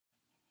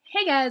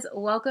Hey guys,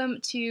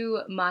 welcome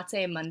to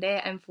Mate Monday.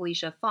 I'm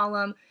Felicia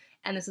Follum,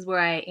 and this is where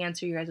I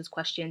answer your guys'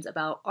 questions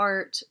about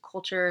art,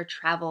 culture,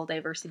 travel,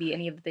 diversity,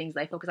 any of the things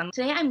that I focus on.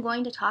 Today I'm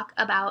going to talk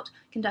about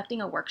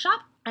conducting a workshop,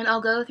 and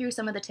I'll go through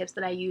some of the tips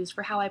that I use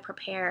for how I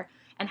prepare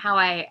and how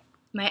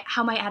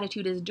my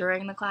attitude is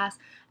during the class,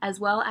 as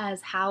well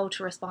as how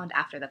to respond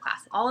after the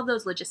class. All of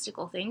those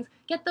logistical things,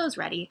 get those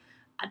ready.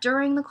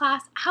 During the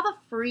class, have a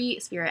free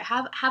spirit,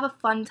 have a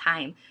fun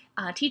time.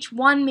 Teach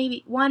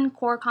maybe one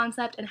core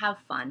concept and have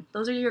fun.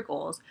 Those are your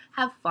goals.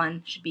 Have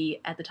fun should be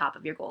at the top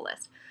of your goal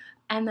list.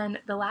 And then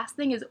the last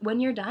thing is when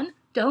you're done,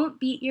 don't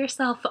beat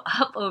yourself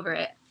up over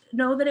it.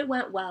 Know that it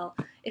went well.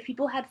 If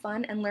people had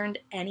fun and learned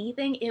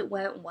anything, it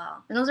went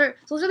well. And those are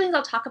things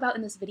I'll talk about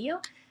in this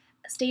video.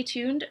 Stay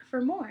tuned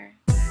for more.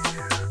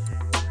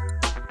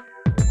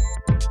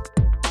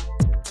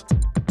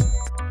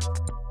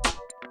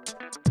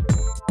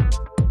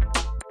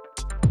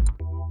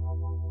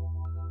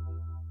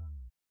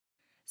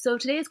 So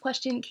today's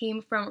question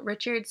came from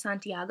Richard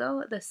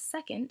Santiago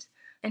II,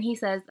 and he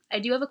says, I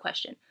do have a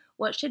question.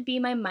 What should be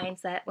my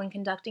mindset when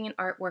conducting an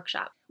art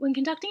workshop? When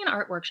conducting an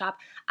art workshop,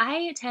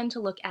 I tend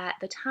to look at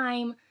the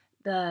time,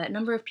 the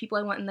number of people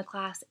I want in the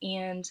class,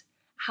 and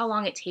how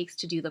long it takes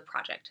to do the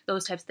project,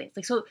 those types of things.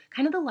 So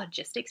kind of the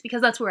logistics,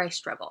 because that's where I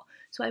struggle.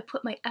 So I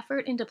put my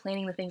effort into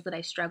planning the things that I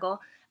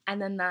struggle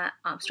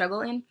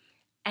in,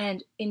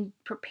 and in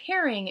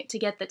preparing to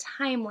get the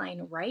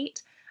timeline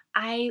right,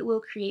 I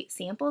will create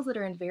samples that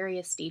are in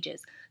various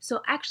stages.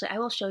 So actually, I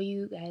will show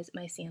you guys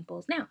my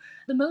samples now.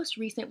 The most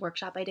recent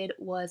workshop I did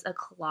was a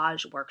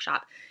collage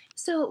workshop.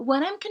 So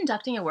when I'm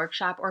conducting a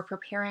workshop or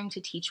preparing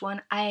to teach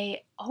one,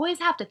 I always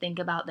have to think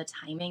about the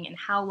timing and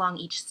how long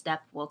each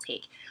step will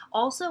take.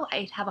 Also,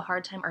 I have a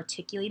hard time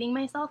articulating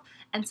myself,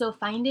 and so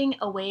finding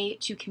a way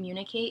to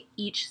communicate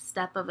each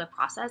step of the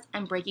process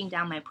and breaking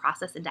down my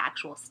process into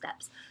actual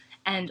steps.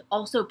 And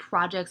also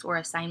projects or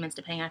assignments,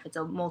 depending on if it's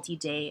a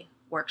multi-day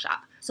workshop.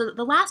 So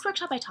the last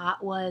workshop I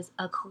taught was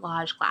a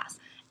collage class,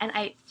 and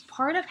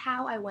part of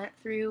how I went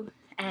through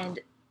and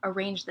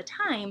arranged the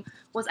time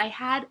was I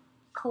had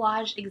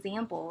collage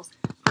examples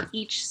for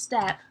each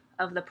step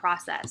of the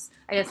process.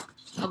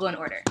 I'll go in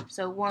order.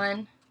 So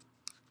one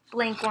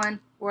blank one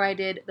where I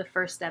did the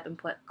first step and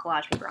put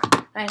collage paper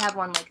on. And I'd have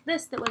one like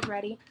this that was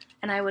ready,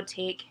 and I would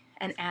take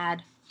and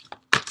add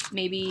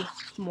maybe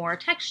more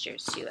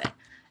textures to it.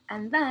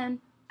 And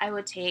then I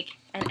would take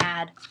and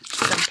add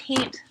some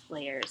paint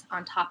layers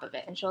on top of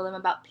it and show them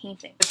about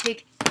painting. I would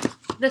take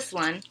this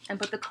one and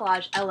put the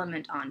collage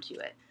element onto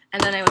it.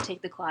 And then I would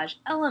take the collage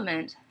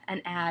element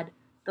and add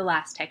the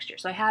last texture.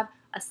 So I have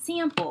a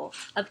sample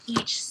of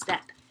each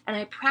step. And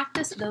I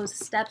practice those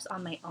steps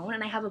on my own,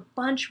 and I have a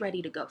bunch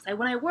ready to go. So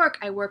when I work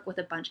with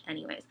a bunch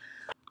anyways.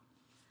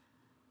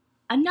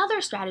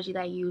 Another strategy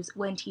that I use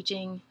when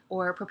teaching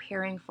or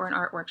preparing for an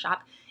art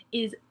workshop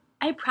is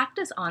I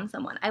practice on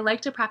someone. I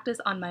like to practice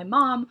on my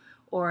mom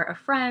or a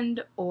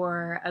friend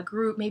or a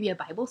group, maybe a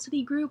Bible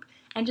study group,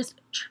 and just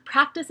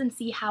practice and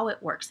see how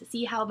it works,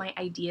 see how my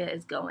idea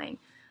is going.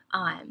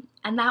 And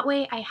that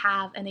way I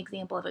have an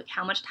example of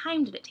how much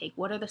time did it take?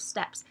 What are the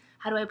steps?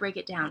 How do I break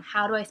it down?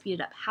 How do I speed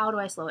it up? How do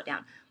I slow it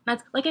down?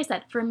 That's, like I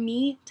said, for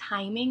me,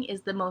 timing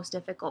is the most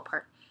difficult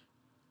part.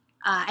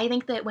 I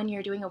think that when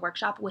you're doing a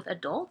workshop with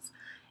adults,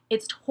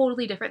 it's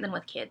totally different than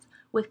with kids.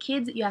 With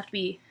kids, you have to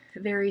be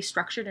very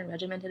structured and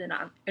regimented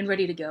and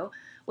ready to go.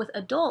 With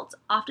adults,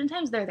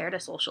 oftentimes they're there to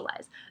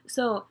socialize.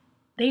 So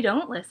they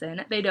don't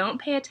listen, they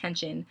don't pay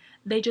attention,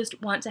 they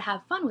just want to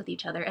have fun with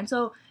each other. And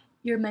so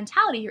your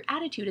mentality, your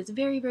attitude is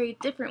very, very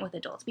different with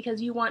adults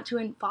because you want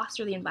to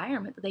foster the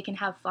environment that they can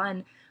have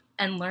fun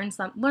and learn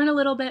a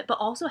little bit, but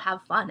also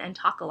have fun and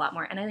talk a lot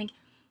more. And I think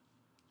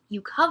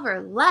you cover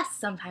less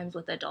sometimes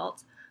with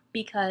adults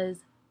because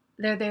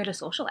they're there to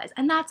socialize,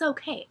 and that's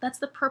okay. That's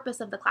the purpose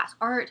of the class.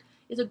 Art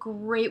is a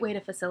great way to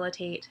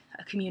facilitate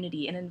a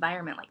community, an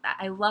environment like that.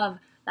 I love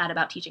that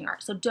about teaching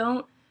art. So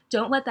don't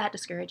let that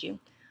discourage you.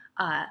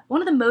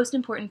 One of the most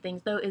important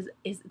things, though,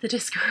 is the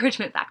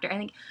discouragement factor. I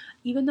think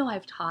even though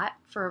I've taught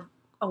for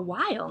a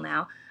while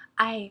now,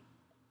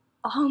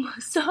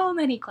 almost so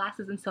many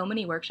classes and so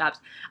many workshops,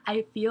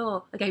 I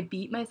feel like I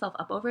beat myself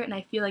up over it, and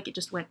I feel like it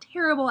just went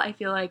terrible. I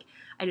feel like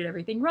I did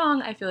everything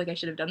wrong. I feel like I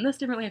should have done this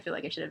differently. I feel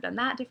like I should have done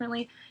that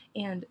differently.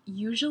 And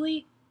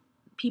usually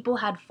people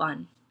had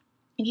fun.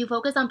 If you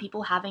focus on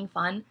people having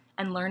fun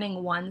and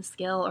learning one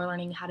skill or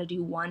learning how to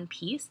do one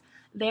piece,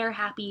 they're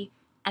happy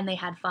and they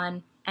had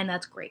fun, and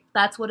that's great.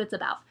 That's what it's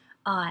about.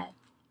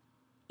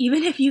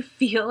 Even if you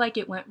feel like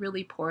it went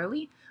really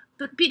poorly,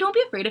 but don't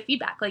be afraid of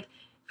feedback. Like,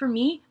 for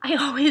me, I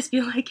always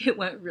feel like it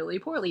went really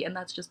poorly, and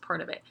that's just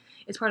part of it.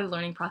 It's part of the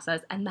learning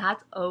process, and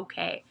that's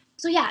okay.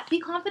 So yeah, be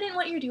confident in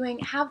what you're doing,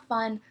 have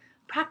fun,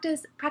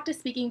 practice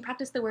speaking,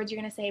 practice the words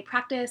you're going to say,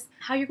 practice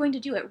how you're going to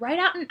do it. Write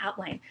out an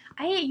outline.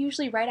 I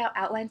usually write out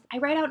outlines. I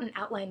write out an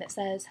outline that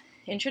says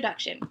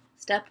introduction,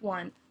 step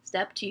 1,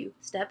 step 2,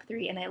 step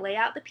 3, and I lay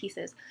out the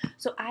pieces.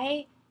 So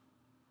I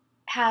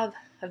have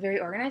a very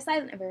organized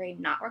side and a very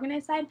not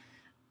organized side.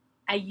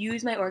 I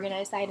use my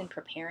organized side in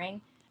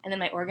preparing, and then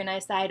my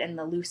organized side and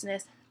the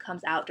looseness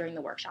comes out during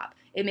the workshop.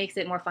 It makes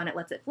it more fun, it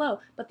lets it flow,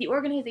 but the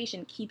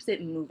organization keeps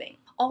it moving.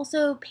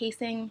 Also,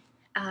 pacing,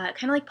 kind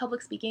of like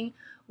public speaking,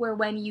 where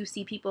when you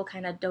see people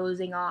kind of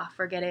dozing off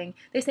or getting,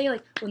 they say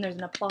like when there's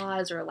an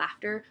applause or a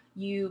laughter,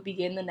 you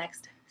begin the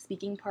next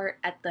speaking part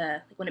at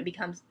the, like when it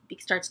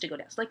starts to go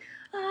down. So like,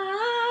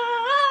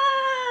 ah,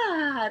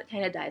 it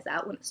kind of dies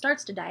out. When it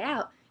starts to die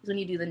out is when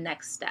you do the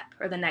next step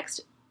or the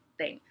next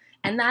thing.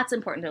 And that's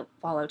important to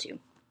follow too.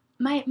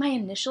 My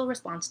initial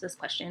response to this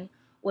question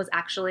was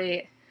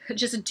actually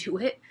just do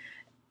it.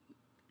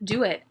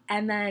 Do it,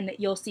 and then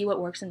you'll see what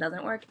works and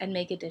doesn't work, and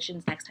make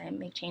additions next time,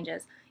 make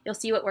changes. You'll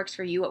see what works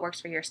for you, what works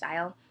for your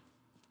style.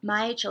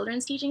 My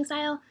children's teaching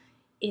style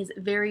is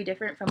very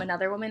different from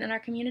another woman in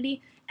our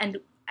community, and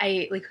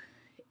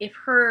if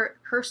her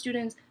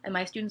students and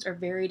my students are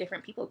very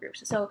different people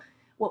groups. So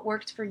what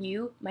worked for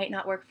you might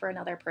not work for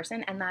another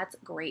person, and that's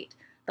great.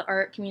 The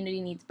art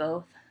community needs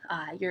both.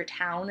 Your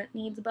town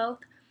needs both.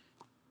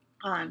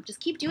 Just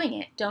keep doing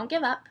it. Don't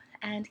give up.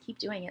 And keep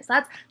doing it. So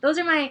those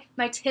are my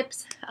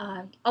tips.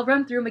 I'll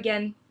run through them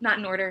again, not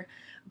in order,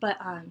 but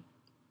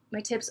my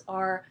tips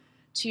are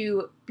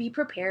to be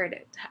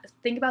prepared.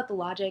 Think about the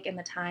logic and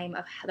the time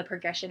of the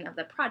progression of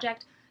the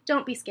project.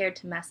 Don't be scared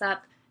to mess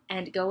up,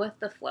 and go with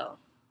the flow.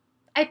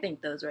 I think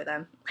those were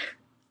them.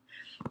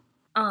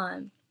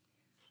 And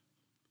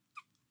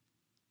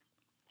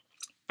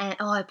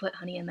I put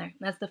honey in there.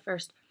 That's the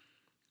first.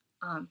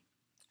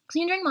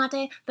 Clean drink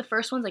mate, the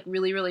first one's like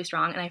really, really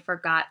strong, and I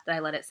forgot that I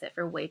let it sit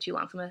for way too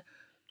long. So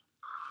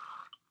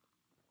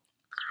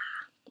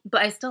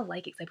but I still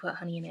like it because I put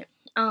honey in it.